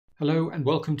Hello and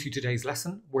welcome to today's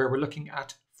lesson where we're looking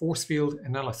at force field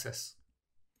analysis.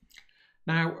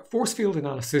 Now, force field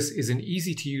analysis is an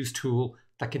easy to use tool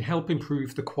that can help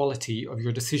improve the quality of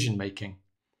your decision making.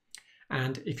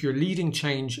 And if you're leading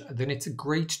change, then it's a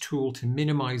great tool to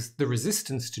minimize the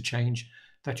resistance to change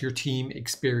that your team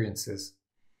experiences.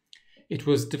 It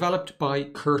was developed by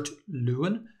Kurt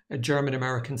Lewin, a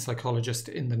German-American psychologist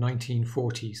in the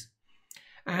 1940s.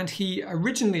 And he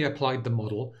originally applied the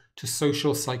model to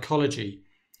social psychology,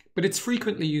 but it's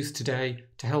frequently used today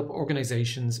to help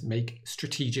organizations make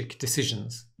strategic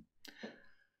decisions.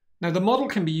 Now, the model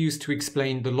can be used to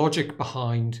explain the logic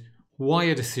behind why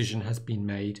a decision has been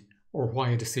made or why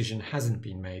a decision hasn't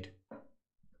been made.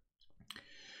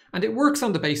 And it works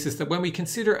on the basis that when we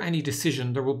consider any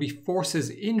decision, there will be forces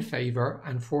in favor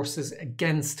and forces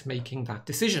against making that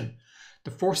decision.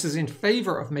 The forces in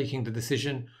favor of making the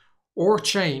decision or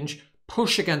change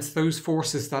push against those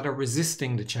forces that are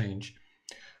resisting the change.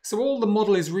 So all the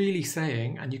model is really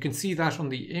saying, and you can see that on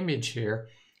the image here,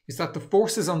 is that the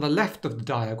forces on the left of the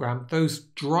diagram, those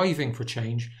driving for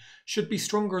change, should be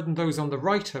stronger than those on the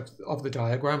right of the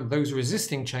diagram, those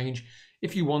resisting change,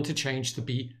 if you want a change to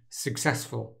be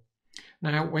successful.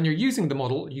 Now, when you're using the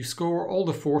model, you score all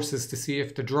the forces to see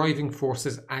if the driving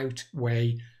forces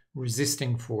outweigh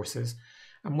resisting forces.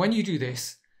 And when you do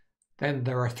this, then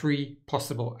there are three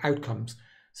possible outcomes.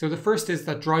 So the first is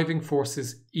that driving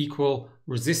forces equal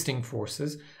resisting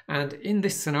forces. And in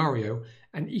this scenario,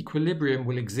 an equilibrium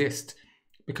will exist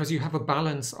because you have a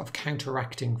balance of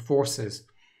counteracting forces.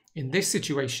 In this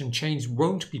situation, change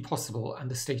won't be possible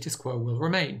and the status quo will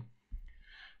remain.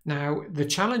 Now, the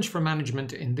challenge for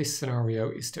management in this scenario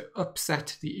is to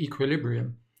upset the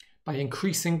equilibrium by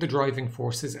increasing the driving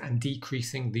forces and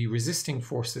decreasing the resisting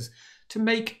forces to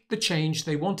make the change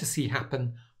they want to see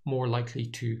happen more likely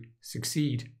to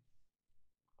succeed.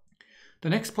 The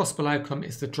next possible outcome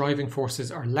is that driving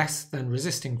forces are less than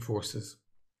resisting forces.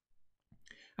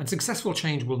 And successful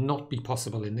change will not be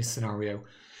possible in this scenario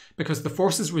because the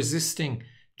forces resisting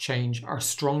change are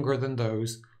stronger than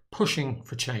those pushing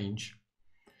for change.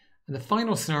 And the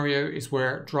final scenario is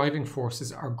where driving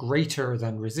forces are greater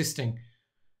than resisting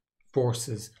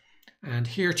forces. And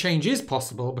here change is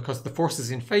possible because the forces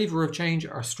in favor of change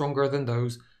are stronger than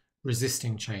those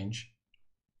resisting change.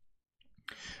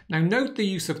 Now note the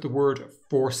use of the word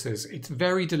forces. It's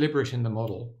very deliberate in the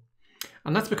model.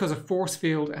 And that's because a force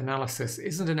field analysis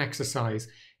isn't an exercise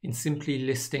in simply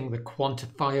listing the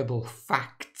quantifiable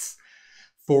facts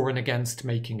for and against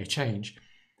making a change.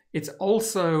 It's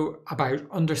also about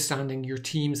understanding your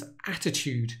team's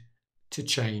attitude to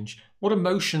change. What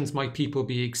emotions might people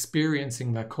be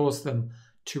experiencing that cause them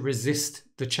to resist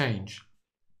the change?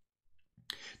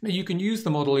 Now, you can use the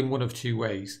model in one of two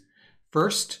ways.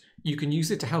 First, you can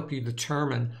use it to help you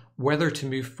determine whether to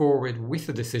move forward with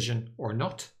a decision or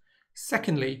not.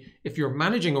 Secondly, if you're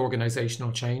managing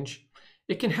organizational change,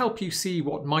 it can help you see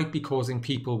what might be causing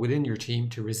people within your team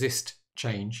to resist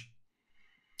change.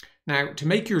 Now, to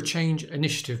make your change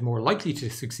initiative more likely to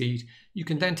succeed, you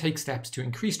can then take steps to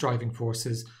increase driving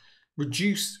forces,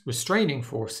 reduce restraining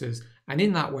forces, and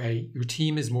in that way, your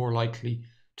team is more likely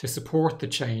to support the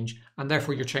change, and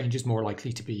therefore your change is more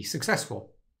likely to be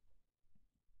successful.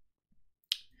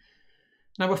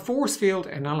 Now, a force field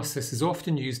analysis is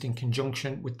often used in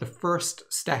conjunction with the first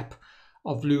step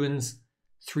of Lewin's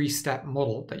three-step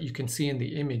model that you can see in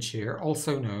the image here,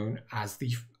 also known as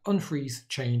the unfreeze,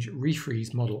 change,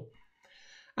 refreeze model.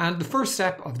 And the first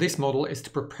step of this model is to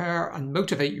prepare and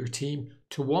motivate your team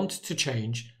to want to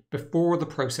change before the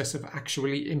process of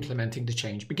actually implementing the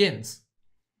change begins.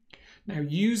 Now,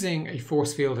 using a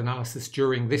force field analysis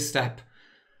during this step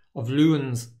of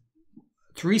Lewin's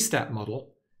three-step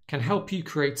model can help you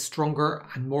create stronger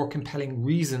and more compelling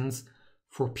reasons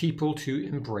for people to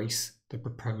embrace the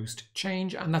proposed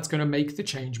change, and that's going to make the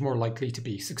change more likely to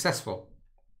be successful.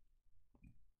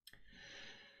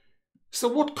 So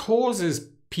what causes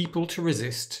people to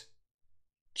resist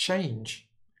change?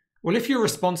 Well, if you're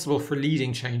responsible for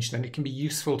leading change, then it can be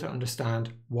useful to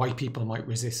understand why people might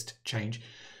resist change.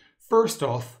 First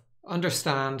off,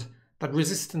 understand that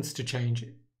resistance to change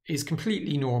is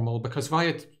completely normal because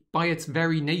by its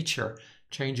very nature,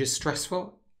 change is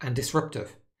stressful and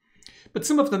disruptive. But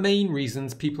some of the main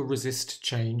reasons people resist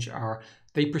change are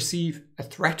they perceive a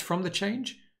threat from the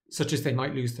change, such as they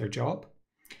might lose their job.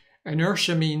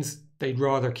 Inertia means they'd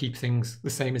rather keep things the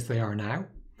same as they are now.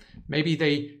 Maybe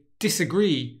they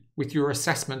disagree with your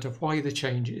assessment of why the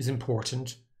change is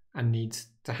important and needs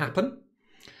to happen.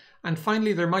 And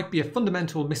finally, there might be a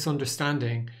fundamental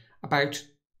misunderstanding about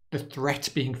the threat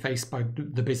being faced by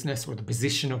the business or the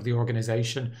position of the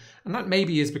organization, and that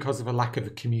maybe is because of a lack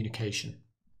of communication.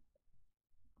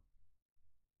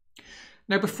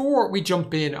 Now, before we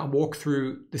jump in and walk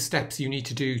through the steps you need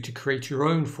to do to create your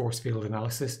own force field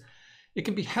analysis, it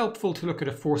can be helpful to look at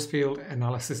a force field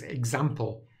analysis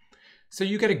example, so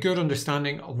you get a good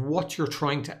understanding of what you're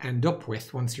trying to end up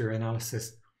with once your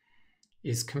analysis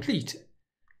is complete.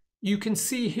 You can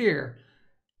see here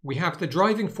we have the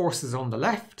driving forces on the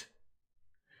left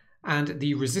and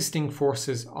the resisting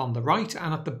forces on the right,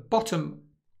 and at the bottom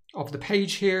of the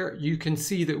page here you can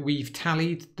see that we've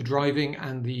tallied the driving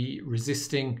and the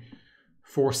resisting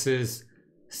forces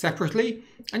separately,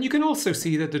 and you can also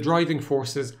see that the driving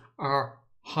forces are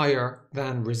higher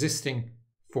than resisting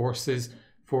forces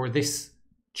for this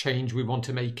change we want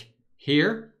to make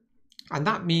here, and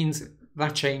that means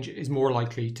that change is more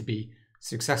likely to be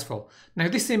successful. Now,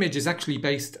 this image is actually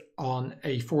based on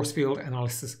a force field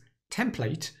analysis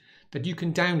template that you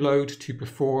can download to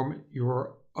perform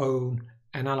your own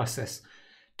analysis.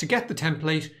 To get the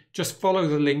template, just follow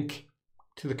the link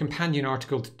to the companion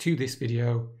article to this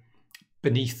video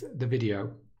beneath the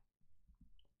video.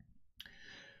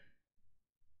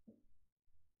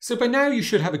 So by now you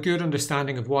should have a good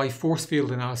understanding of why force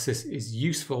field analysis is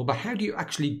useful, but how do you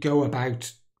actually go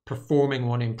about performing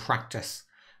one in practice?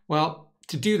 Well,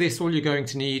 to do this, all you're going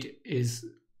to need is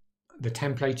the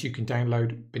template you can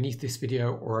download beneath this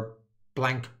video or a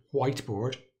blank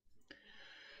whiteboard.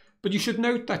 But you should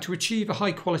note that to achieve a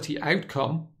high quality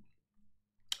outcome,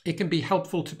 it can be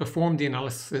helpful to perform the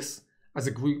analysis as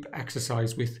a group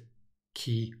exercise with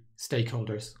key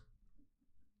stakeholders.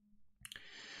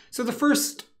 So the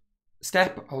first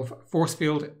step of force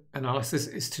field analysis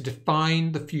is to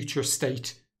define the future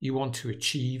state you want to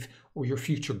achieve or your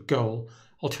future goal.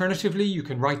 Alternatively, you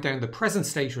can write down the present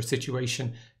state or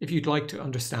situation if you'd like to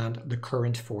understand the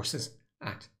current forces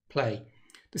at play.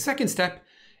 The second step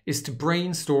is to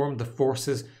brainstorm the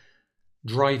forces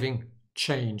driving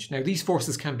change. Now, these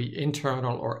forces can be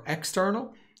internal or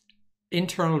external.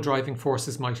 Internal driving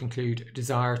forces might include a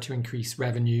desire to increase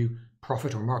revenue,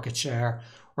 profit or market share,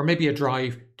 or maybe a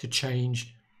drive to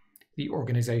change the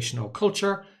organizational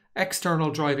culture.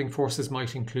 External driving forces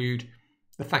might include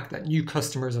the fact that new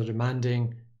customers are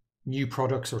demanding new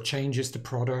products or changes to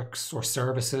products or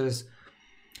services.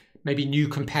 Maybe new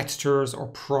competitors or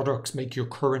products make your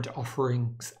current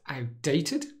offerings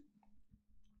outdated.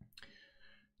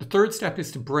 The third step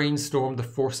is to brainstorm the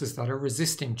forces that are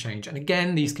resisting change. And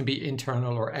again, these can be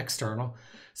internal or external.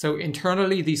 So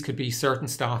internally, these could be certain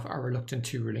staff are reluctant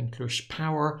to relinquish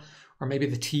power, or maybe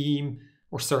the team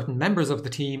or certain members of the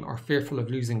team are fearful of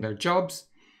losing their jobs.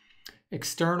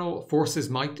 External forces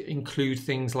might include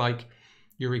things like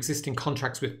your existing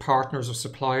contracts with partners or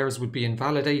suppliers would be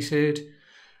invalidated,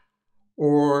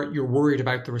 or you're worried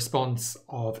about the response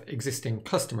of existing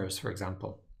customers, for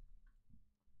example.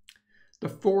 The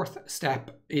fourth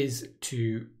step is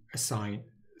to assign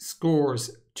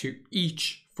scores to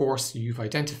each force you've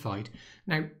identified.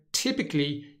 Now,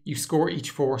 typically you score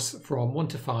each force from 1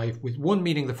 to 5, with 1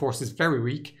 meaning the force is very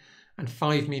weak and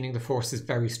 5 meaning the force is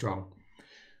very strong.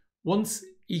 Once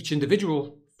each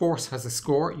individual force has a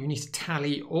score, you need to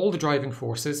tally all the driving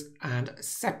forces and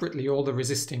separately all the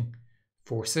resisting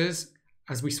forces,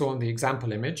 as we saw in the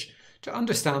example image, to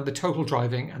understand the total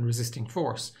driving and resisting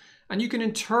force. And you can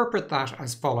interpret that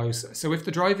as follows. So if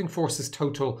the driving forces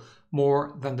total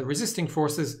more than the resisting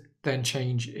forces, then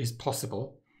change is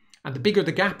possible. And the bigger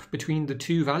the gap between the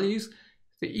two values,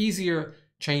 the easier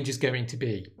change is going to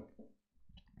be.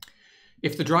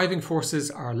 If the driving forces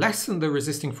are less than the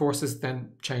resisting forces,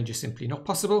 then change is simply not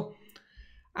possible.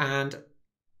 And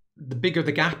the bigger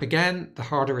the gap, again, the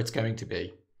harder it's going to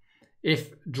be.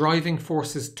 If driving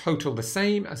forces total the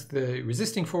same as the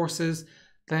resisting forces,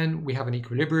 then we have an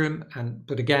equilibrium,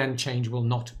 but again, change will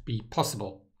not be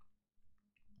possible.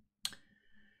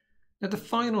 Now, the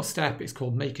final step is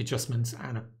called make adjustments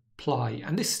and apply.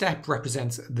 And this step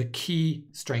represents the key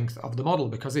strength of the model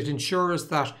because it ensures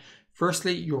that,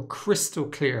 firstly, you're crystal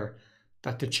clear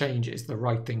that the change is the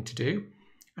right thing to do.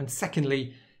 And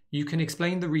secondly, you can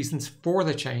explain the reasons for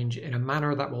the change in a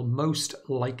manner that will most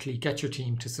likely get your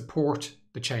team to support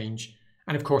the change.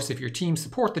 And of course, if your team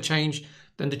support the change,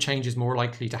 then the change is more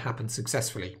likely to happen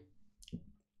successfully.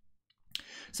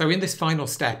 So in this final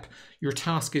step, your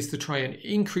task is to try and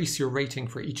increase your rating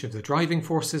for each of the driving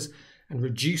forces and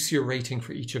reduce your rating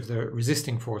for each of the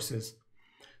resisting forces.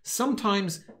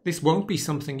 Sometimes this won't be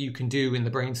something you can do in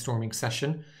the brainstorming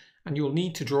session, and you'll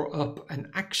need to draw up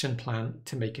an action plan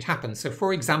to make it happen. So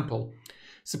for example,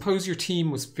 suppose your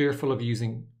team was fearful of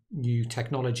using new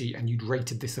technology and you'd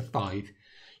rated this a 5.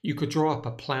 You could draw up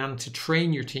a plan to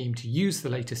train your team to use the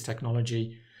latest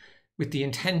technology with the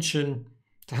intention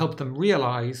to help them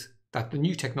realize that the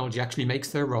new technology actually makes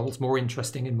their roles more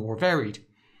interesting and more varied.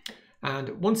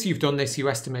 And once you've done this, you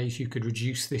estimate you could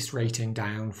reduce this rating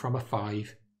down from a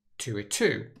 5 to a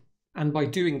 2. And by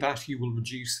doing that, you will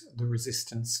reduce the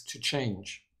resistance to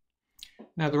change.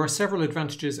 Now, there are several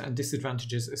advantages and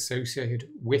disadvantages associated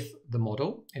with the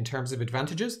model. In terms of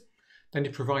advantages, then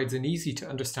it provides an easy to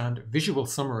understand visual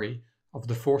summary of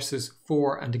the forces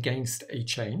for and against a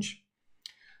change.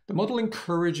 The model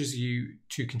encourages you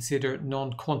to consider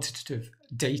non-quantitative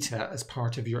data as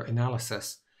part of your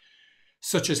analysis,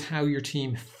 such as how your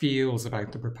team feels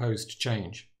about the proposed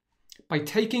change. By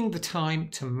taking the time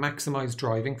to maximize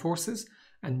driving forces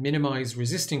and minimize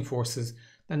resisting forces,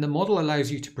 then the model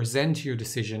allows you to present your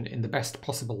decision in the best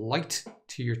possible light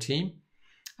to your team.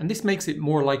 And this makes it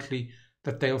more likely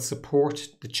that they'll support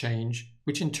the change,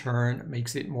 which in turn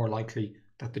makes it more likely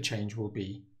that the change will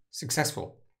be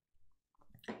successful.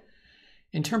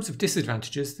 In terms of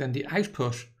disadvantages, then the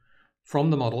output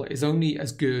from the model is only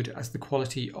as good as the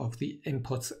quality of the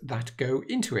inputs that go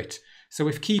into it. So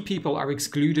if key people are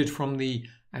excluded from the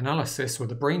analysis or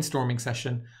the brainstorming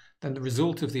session, then the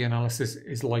result of the analysis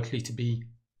is likely to be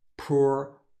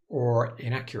poor or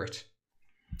inaccurate.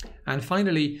 And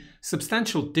finally,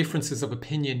 substantial differences of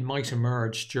opinion might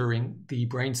emerge during the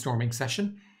brainstorming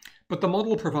session, but the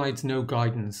model provides no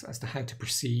guidance as to how to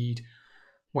proceed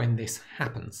when this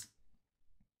happens.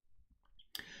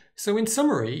 So in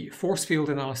summary, force field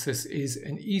analysis is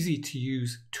an easy to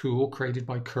use tool created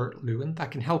by Kurt Lewin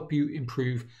that can help you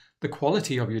improve the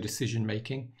quality of your decision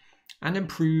making and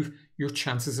improve your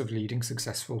chances of leading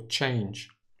successful change.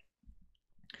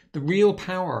 The real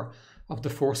power of the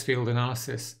force field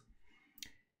analysis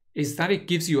is that it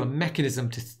gives you a mechanism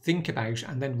to think about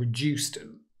and then reduce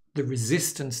the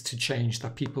resistance to change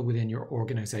that people within your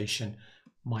organization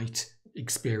might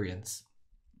experience.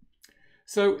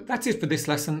 So that's it for this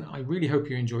lesson. I really hope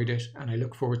you enjoyed it, and I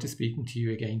look forward to speaking to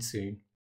you again soon.